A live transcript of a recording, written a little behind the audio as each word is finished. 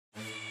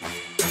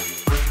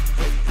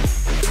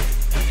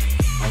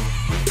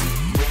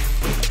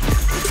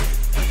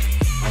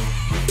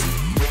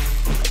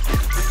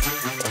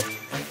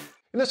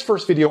this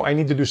first video, I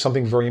need to do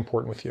something very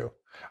important with you.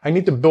 I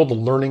need to build a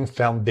learning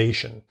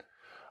foundation.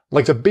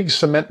 Like the big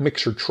cement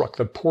mixer truck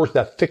that pours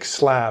that thick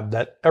slab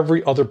that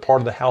every other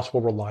part of the house will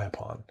rely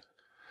upon.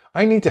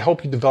 I need to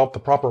help you develop the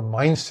proper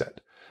mindset.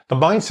 The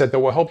mindset that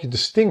will help you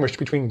distinguish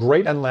between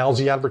great and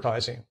lousy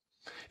advertising.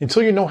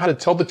 Until you know how to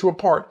tell the two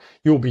apart,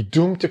 you will be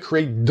doomed to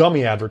create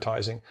dummy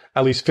advertising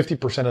at least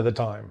 50% of the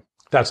time.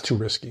 That's too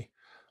risky.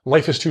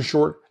 Life is too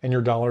short and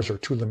your dollars are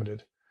too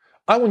limited.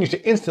 I want you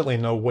to instantly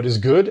know what is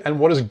good and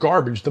what is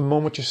garbage the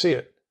moment you see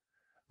it.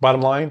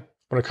 Bottom line,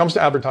 when it comes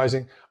to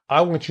advertising,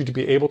 I want you to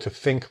be able to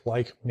think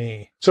like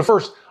me. So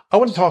first, I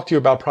want to talk to you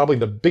about probably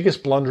the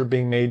biggest blunder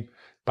being made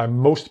by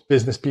most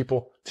business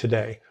people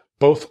today,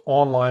 both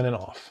online and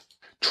off.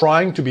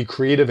 Trying to be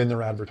creative in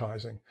their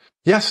advertising.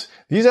 Yes,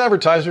 these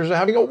advertisers are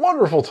having a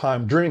wonderful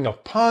time dreaming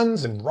of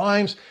puns and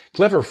rhymes,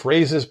 clever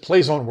phrases,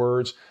 plays on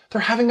words.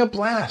 They're having a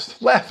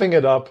blast, laughing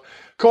it up,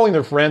 calling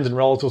their friends and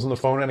relatives on the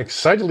phone and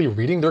excitedly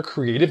reading their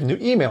creative new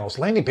emails,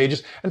 landing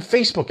pages, and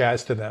Facebook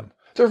ads to them.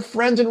 Their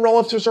friends and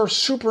relatives are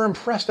super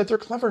impressed at their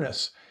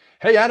cleverness.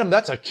 Hey, Adam,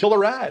 that's a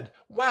killer ad.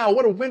 Wow,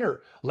 what a winner.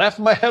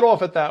 Laughing my head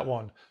off at that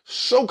one.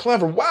 So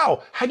clever.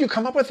 Wow, how'd you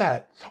come up with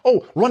that?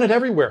 Oh, run it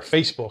everywhere.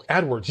 Facebook,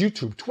 AdWords,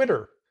 YouTube,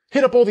 Twitter.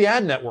 Hit up all the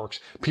ad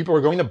networks. People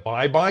are going to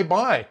buy.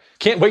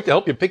 Can't wait to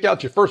help you pick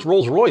out your first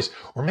Rolls Royce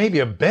or maybe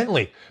a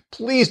Bentley.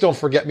 Please don't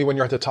forget me when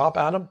you're at the top,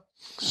 Adam.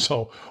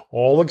 So,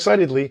 all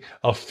excitedly,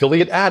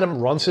 Affiliate Adam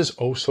runs his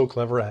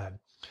oh-so-clever ad.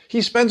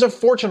 He spends a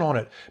fortune on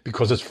it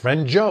because his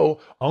friend Joe,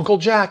 Uncle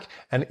Jack,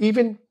 and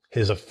even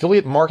his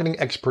affiliate marketing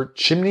expert,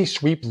 Chimney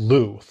Sweep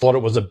Lou, thought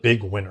it was a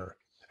big winner.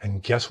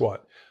 And guess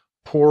what?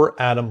 Poor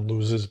Adam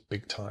loses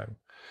big time.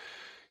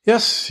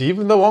 Yes,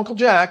 even though Uncle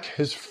Jack,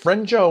 his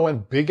friend Joe,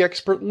 and big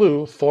expert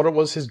Lou thought it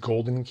was his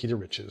golden key to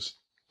riches.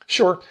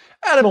 Sure,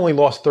 Adam only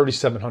lost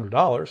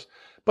 $3,700,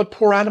 but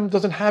poor Adam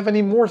doesn't have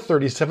any more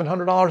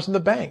 $3,700 in the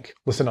bank.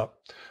 Listen up.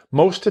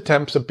 Most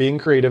attempts at being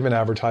creative in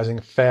advertising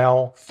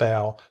fail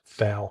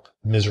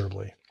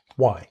miserably.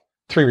 Why?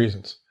 3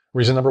 reasons.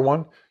 Reason number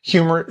 1,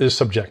 humor is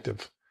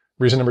subjective.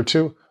 Reason number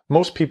 2,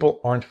 most people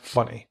aren't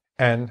funny.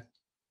 And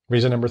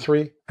reason number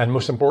 3, and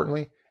most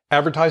importantly,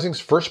 advertising's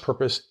first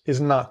purpose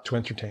is not to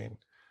entertain.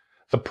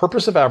 The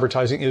purpose of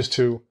advertising is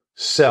to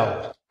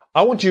sell.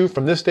 I want you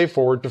from this day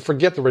forward to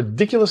forget the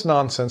ridiculous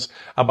nonsense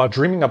about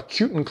dreaming up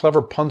cute and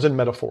clever puns and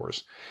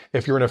metaphors.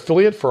 If you're an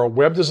affiliate for a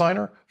web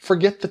designer,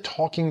 forget the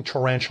talking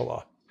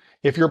tarantula.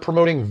 If you're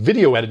promoting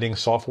video editing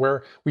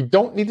software, we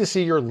don't need to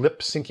see your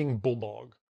lip-syncing bulldog.